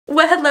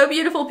Hello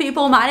beautiful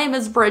people, my name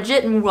is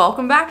Bridget and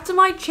welcome back to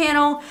my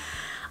channel.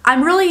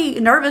 I'm really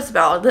nervous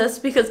about this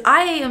because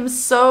I am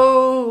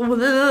so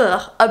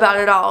about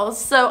it all.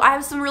 So I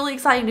have some really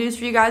exciting news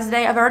for you guys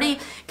today. I've already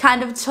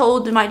kind of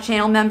told my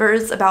channel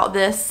members about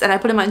this and I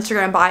put it in my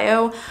Instagram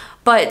bio.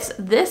 But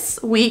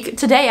this week,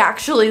 today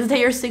actually, the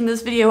day you're seeing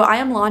this video, I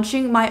am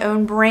launching my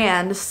own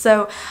brand.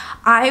 So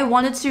I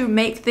wanted to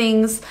make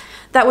things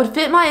that would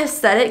fit my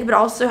aesthetic but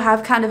also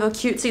have kind of a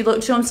cutesy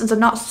look to them since I'm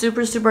not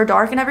super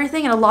dark and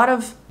everything. And a lot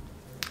of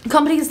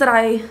companies that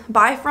I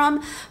buy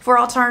from for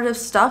alternative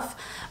stuff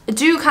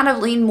do kind of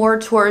lean more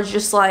towards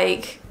just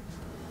like,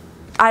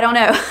 I don't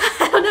know,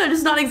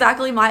 just not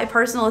exactly my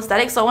personal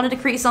aesthetic. So I wanted to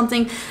create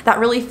something that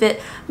really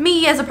fit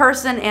me as a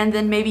person and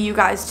then maybe you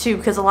guys too,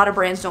 because a lot of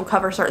brands don't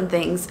cover certain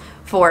things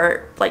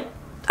for, like,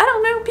 I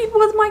don't know, people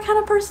with my kind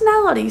of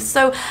personality.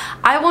 So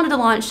I wanted to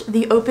launch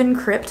the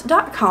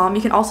opencrypt.com.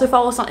 You can also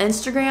follow us on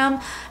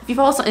Instagram. If you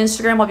follow us on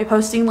Instagram, I'll be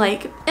posting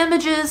like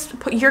images,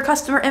 put your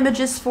customer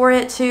images for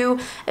it too,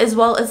 as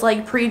well as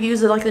like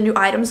previews of like the new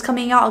items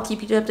coming out. I'll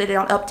keep you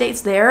updated on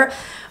updates there.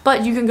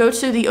 But you can go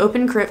to the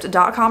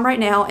opencrypt.com right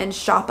now and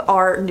shop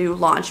our new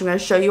launch. I'm going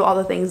to show you all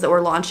the things that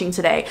we're launching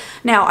today.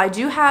 Now,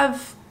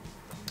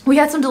 we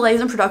had some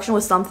delays in production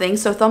with some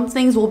things, so some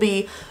things will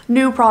be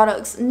new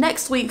products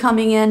next week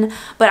coming in,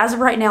 but as of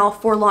right now,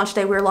 for launch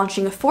day, we're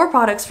launching 4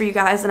 products for you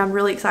guys, and I'm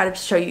really excited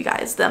to show you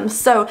guys them.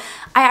 So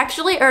I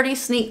actually already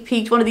sneak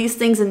peeked one of these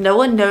things and no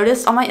one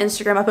noticed on my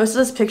Instagram. I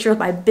posted this picture with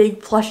my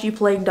big plushy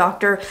plague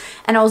doctor,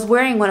 and I was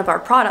wearing one of our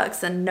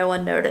products and no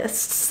one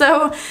noticed.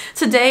 So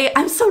today,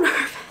 I'm so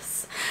nervous.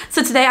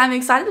 So today I'm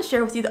excited to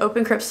share with you the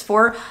opencrypts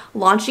for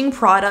launching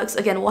products.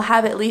 Again, we'll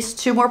have at least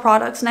 2 more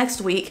products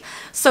next week.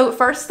 So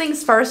first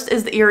things first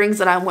is the earrings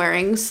that I'm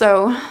wearing.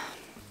 So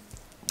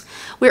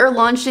we are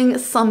launching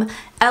some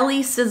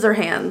Ellie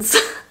Scissorhands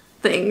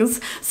things.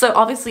 So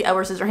obviously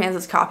Edward Scissorhands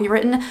is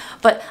copywritten,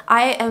 but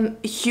I am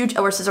a huge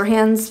Edward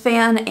Scissorhands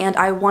fan and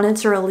I wanted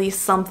to release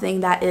something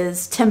that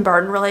is Tim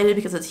Burton related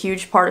because it's a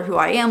huge part of who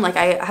I am. Like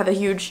I have a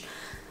huge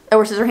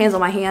Edward Scissorhands on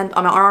my hand,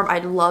 on my arm. I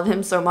love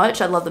him so much.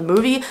 I love the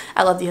movie.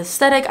 I love the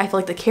aesthetic. I feel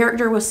like the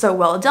character was so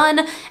well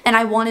done, and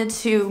I wanted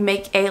to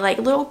make a like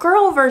little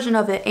girl version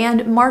of it.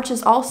 And March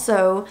is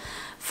also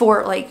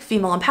for like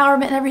female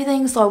empowerment and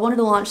everything, so I wanted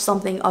to launch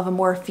something of a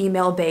more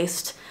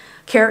female-based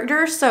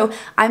character. So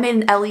I made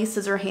an Ellie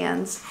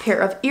Scissorhands pair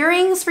of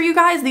earrings for you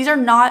guys. These are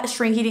not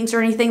shrink eatings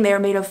or anything. They are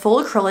made of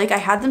full acrylic. I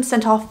had them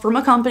sent off from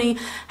a company,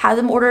 had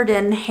them ordered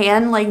in,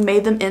 hand like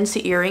made them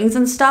into earrings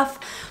and stuff.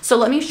 So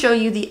let me show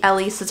you the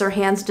Ellie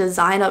Scissorhands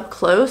design up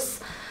close.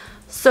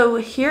 So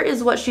here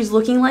is what she's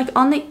looking like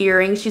on the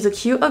earring. She's a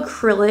cute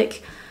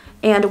acrylic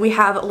and we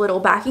have little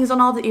backings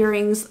on all the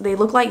earrings. They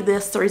look like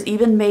this. There's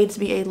even made to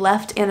be a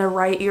left and a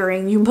right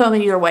earring. You can put them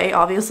in either way,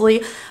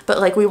 obviously, but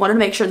like we wanted to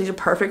make sure these are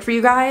perfect for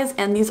you guys,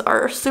 and these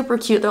are super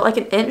cute. They're like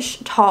an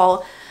inch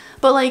tall,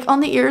 but like on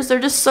the ears, they're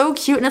just so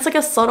cute, and it's like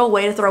a subtle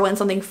way to throw in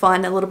something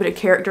fun, a little bit of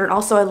character. And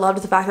also I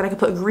loved the fact that I could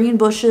put green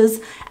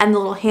bushes and the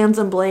little hands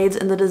and blades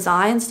in the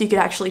design, so you could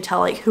actually tell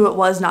like who it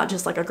was, not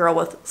just like a girl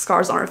with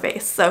scars on her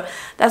face. So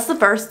that's the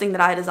first thing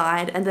that I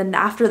designed. And then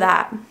after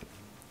that,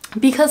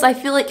 because I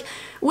feel like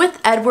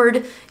with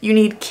Edward, you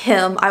need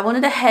Kim, I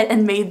wanted ahead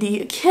and made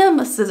the Kim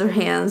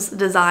Scissorhands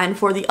design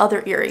for the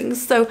other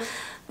earrings. So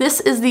this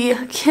is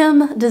the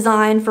Kim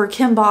design for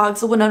Kim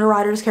Boggs, the Winona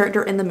Ryder's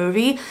character in the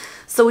movie.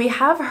 So we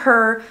have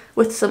her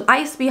with some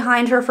ice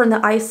behind her from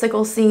the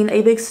icicle scene,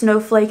 a big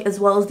snowflake, as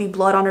well as the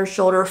blood on her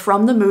shoulder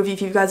from the movie,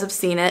 if you guys have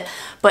seen it.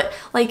 But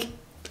like,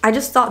 I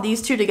just thought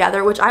these two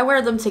together, which I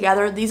wear them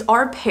together. These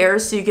are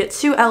pairs, so you get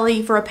 2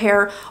 Ellie for a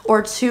pair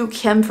or 2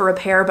 Kim for a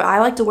pair, but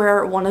I like to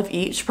wear one of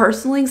each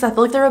personally because I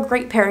feel like they're a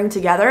great pairing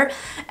together.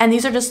 And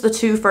these are just the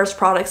 2 first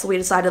products that we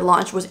decided to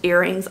launch was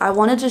earrings. I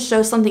wanted to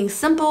show something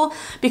simple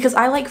because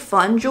I like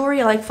fun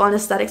jewelry, I like fun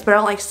aesthetics, but I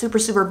don't like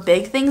super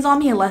big things on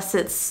me unless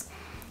it's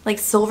like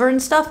silver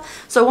and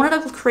stuff. So I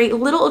wanted to create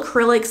little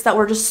acrylics that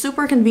were just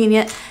super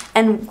convenient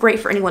and great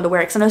for anyone to wear,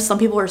 because I know some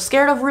people are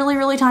scared of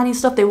really tiny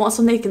stuff. They want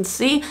something they can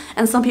see,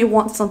 and some people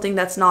want something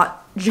that's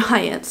not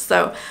giant.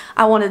 So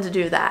I wanted to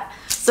do that.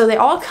 So they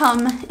all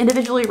come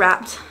individually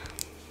wrapped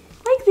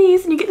like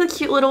these, and you get the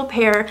cute little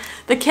pair.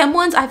 The Kim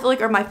ones I feel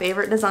like are my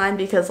favorite design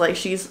because like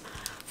she's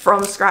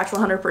from scratch,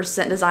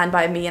 100% designed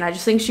by me, and I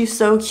just think she's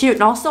so cute.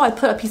 And also I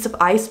put a piece of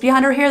ice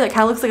behind her hair that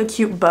kind of looks like a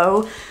cute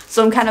bow,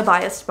 so I'm kind of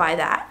biased by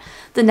that.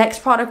 The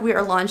next product we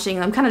are launching,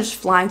 I'm kind of just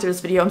flying through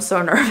this video, I'm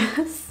so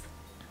nervous.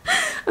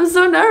 I'm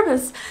so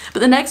nervous.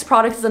 But the next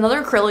product is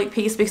another acrylic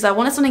piece because I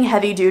wanted something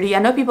heavy duty. I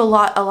know people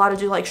a lot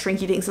do like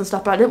shrinky dinks and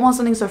stuff, but I didn't want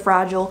something so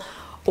fragile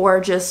or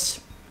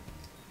just,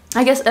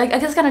 I guess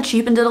kind of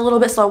cheapened it a little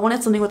bit, so I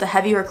wanted something with a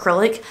heavier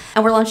acrylic.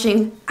 And we're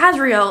launching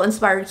Azriel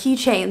inspired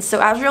keychains. So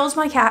Azriel is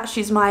my cat,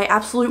 she's my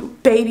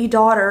absolute baby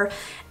daughter,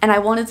 and I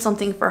wanted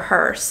something for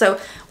her. So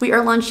we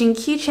are launching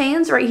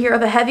keychains right here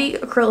of a heavy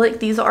acrylic.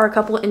 These are a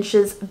couple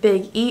inches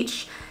big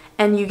each,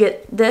 and you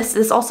get this.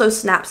 This also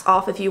snaps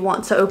off if you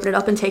want to open it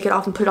up and take it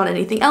off and put it on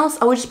anything else.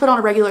 I would just put on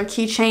a regular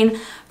keychain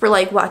for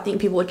like what I think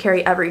people would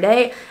carry every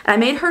day. And I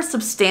made her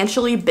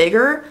substantially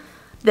bigger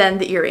than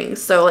the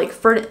earrings. So like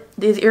for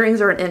these earrings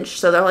are 1 inch,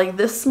 so they're like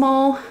this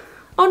small.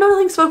 Oh no,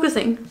 nothing's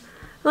focusing.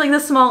 They're like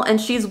this small,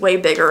 and she's way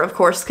bigger, of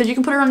course, because you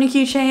can put her on a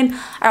keychain.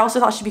 I also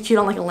thought she'd be cute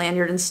on like a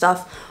lanyard and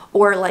stuff,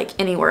 or like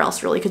anywhere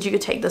else really, because you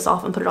could take this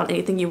off and put it on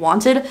anything you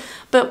wanted.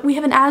 But we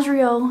have an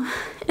Azriel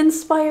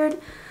inspired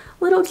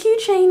little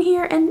keychain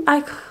here, and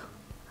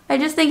I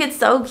just think it's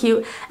so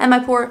cute. And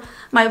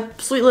my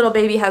sweet little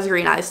baby has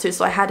green eyes too,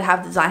 so I had to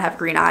have the design have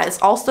green eyes.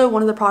 Also,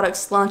 one of the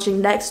products launching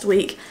next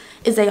week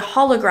is a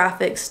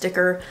holographic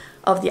sticker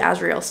of the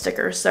Azriel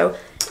sticker. So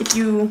if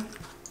you,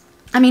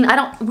 I mean,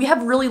 we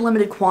have really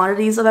limited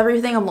quantities of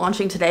everything I'm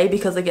launching today,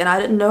 because again, I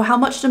didn't know how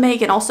much to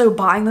make, and also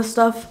buying the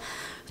stuff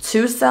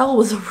to sell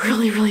was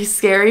really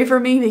scary for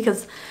me,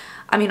 because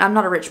I mean, I'm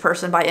not a rich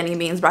person by any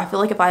means, but I feel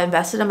like if I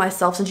invested in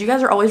myself, since you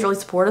guys are always really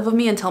supportive of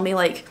me and tell me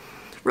like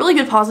really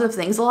good positive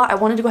things a lot, I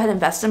wanted to go ahead and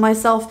invest in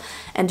myself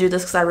and do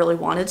this because I really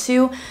wanted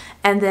to.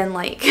 And then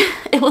like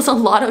it was a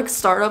lot of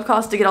startup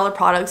costs to get all the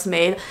products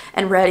made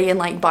and ready, and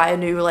like buy a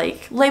new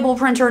like label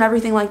printer and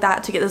everything like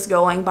that to get this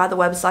going, buy the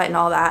website and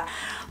all that.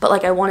 But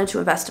like I wanted to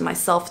invest in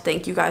myself.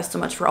 Thank you guys so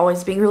much for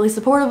always being really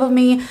supportive of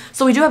me.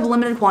 So we do have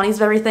limited quantities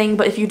of everything,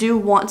 but if you do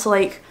want to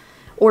like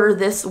order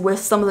this with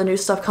some of the new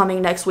stuff coming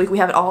next week, we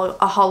have a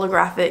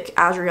holographic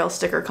Azriel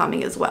sticker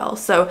coming as well.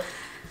 So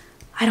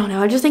I don't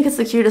know, I just think it's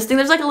the cutest thing.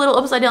 There's like a little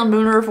upside down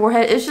moon on her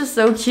forehead. It's just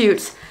so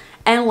cute.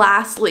 And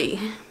lastly,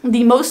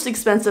 the most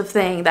expensive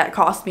thing that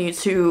cost me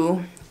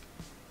to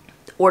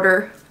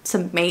order,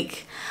 to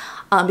make,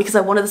 because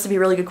I wanted this to be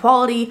really good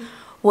quality,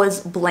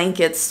 was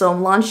blankets. So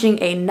I'm launching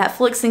a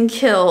Netflix and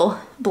Kill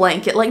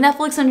blanket, like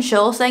Netflix and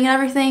Chill saying and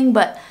everything,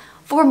 but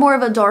for more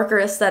of a darker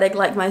aesthetic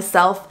like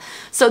myself.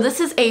 So this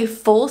is a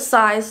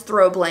full-size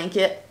throw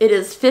blanket. It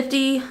is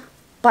 50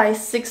 by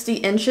 60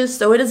 inches,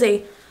 so it is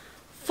a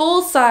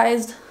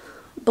full-sized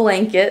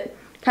blanket.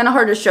 Kind of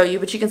hard to show you,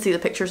 but you can see the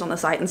pictures on the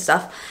site and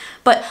stuff.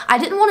 But I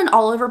didn't want an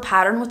all-over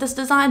pattern with this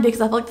design, because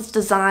I feel like this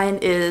design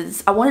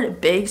is, I wanted it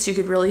big so you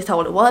could really tell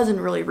what it was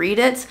and really read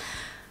it.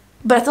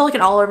 But I feel like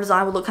an all-over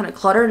design would look kind of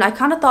cluttered, and I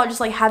kind of thought just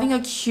like having a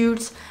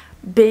cute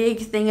big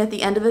thing at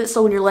the end of it,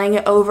 so when you're laying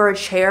it over a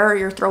chair or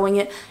you're throwing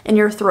it in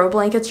your throw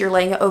blankets, you're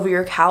laying it over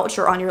your couch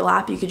or on your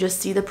lap, you could just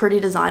see the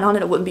pretty design on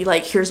it. It wouldn't be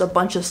like here's a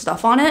bunch of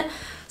stuff on it.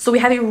 So we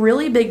have a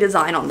really big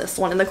design on this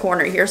one in the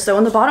corner here. So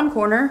in the bottom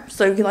corner,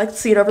 so you can like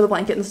see it over the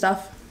blanket and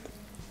stuff,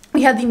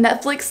 we have the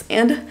Netflix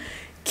and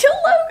Kill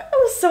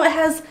logo. So it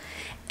has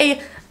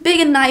a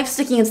big knife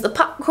sticking into the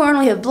popcorn,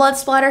 we have blood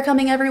splatter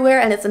coming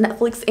everywhere, and it's a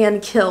Netflix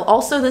and Kill.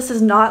 Also, this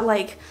is not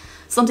like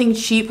something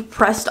cheap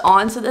pressed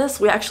onto this.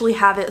 We actually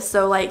have it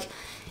so like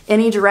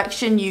any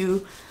direction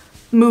you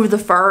move the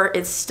fur,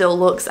 it still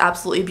looks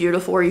absolutely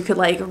beautiful, or you could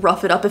like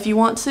rough it up if you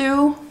want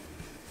to,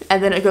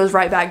 and then it goes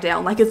right back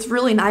down. Like it's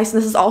really nice,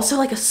 and this is also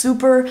like a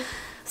super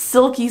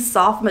silky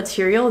soft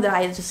material that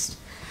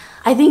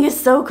I think is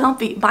so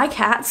comfy. My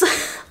cats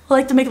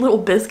like to make little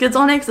biscuits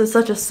on it because it's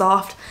such a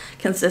soft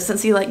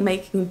consistency, like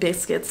making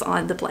biscuits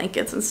on the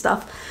blankets and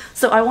stuff.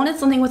 So I wanted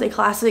something with a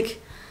classic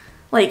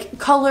like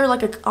color,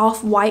 like a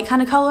off-white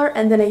kind of color,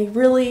 and then a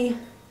really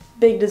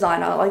big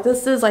design on it. Like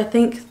this is, I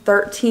think,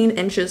 13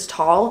 inches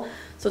tall,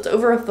 so it's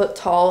over a foot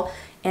tall,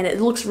 and it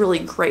looks really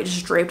great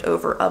just draped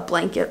over a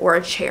blanket or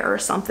a chair or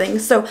something.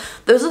 So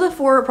those are the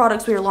 4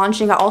 products we are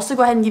launching. I'll also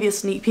go ahead and give you a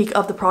sneak peek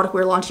of the product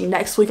we're launching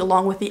next week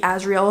along with the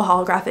Azriel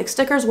holographic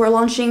stickers. We're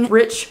launching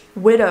Rich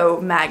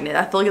Widow magnet.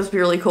 I feel like it's gonna be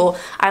really cool.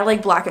 I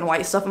like black and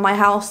white stuff in my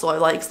house, so I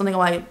like something on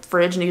my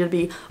fridge needed to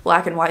be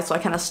black and white, so I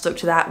kind of stuck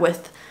to that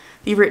with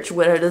the Rich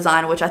Widow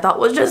design, which I thought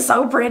was just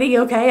so pretty,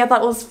 okay? I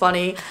thought it was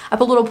funny. I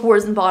put a little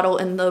poison bottle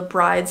in the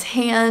bride's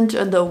hand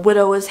and the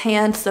widow's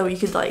hand, so you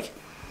could like,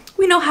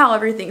 we know how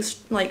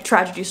everything's like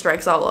tragedy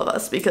strikes all of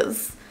us,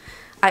 because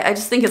I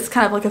just think it's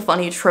kind of like a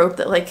funny trope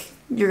that like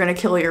you're gonna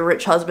kill your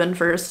rich husband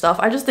for your stuff.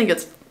 I just think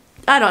it's,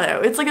 I don't know,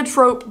 it's like a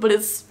trope, but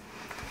it's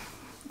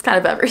kind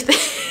of everything.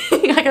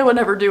 Like I would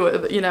never do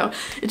it, but you know,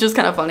 it's just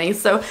kind of funny.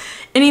 So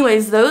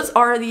anyways, those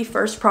are the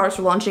first products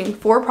we're launching.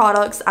 4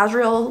 products,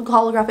 Azriel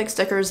holographic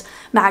stickers,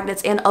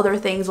 magnets, and other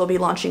things will be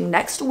launching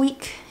next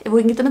week if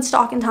we can get them in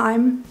stock in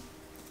time.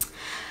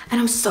 And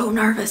I'm so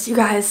nervous, you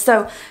guys.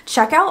 So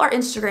check out our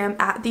Instagram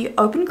at The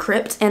Open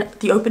Crypt and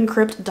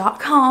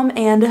theopencrypt.com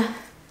and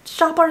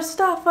shop our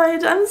stuff.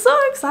 I'm so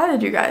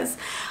excited, you guys.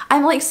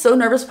 I'm like so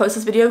nervous to post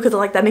this video because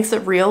like that makes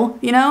it real,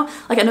 you know?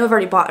 Like I know I've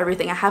already bought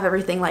everything. I have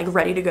everything like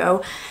ready to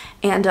go,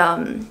 and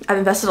I've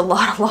invested a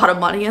lot of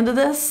money into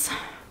this.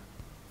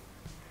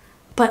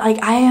 But like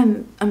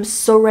I'm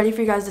so ready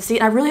for you guys to see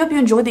it. And I really hope you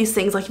enjoyed these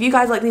things. Like if you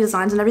guys like the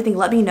designs and everything,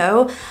 let me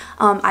know.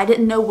 I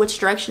didn't know which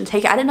direction to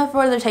take it. I didn't know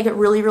whether to take it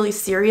really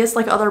serious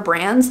like other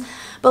brands,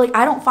 but like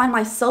I don't find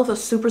myself a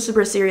super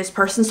serious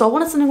person, so I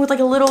wanted something with like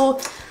a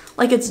little,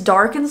 like it's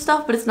dark and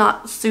stuff, but it's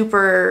not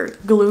super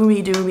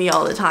gloomy doomy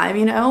all the time,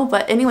 you know?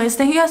 But anyways,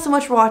 thank you guys so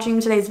much for watching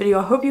today's video.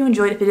 I hope you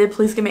enjoyed. If you did,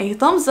 please give me a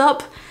thumbs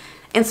up,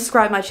 and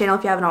subscribe to my channel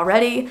if you haven't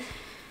already.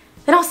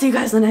 And I'll see you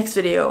guys in the next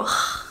video.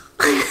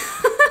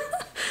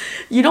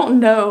 You don't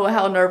know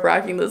how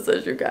nerve-wracking this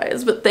is, you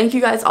guys, but thank you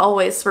guys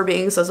always for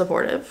being so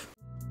supportive.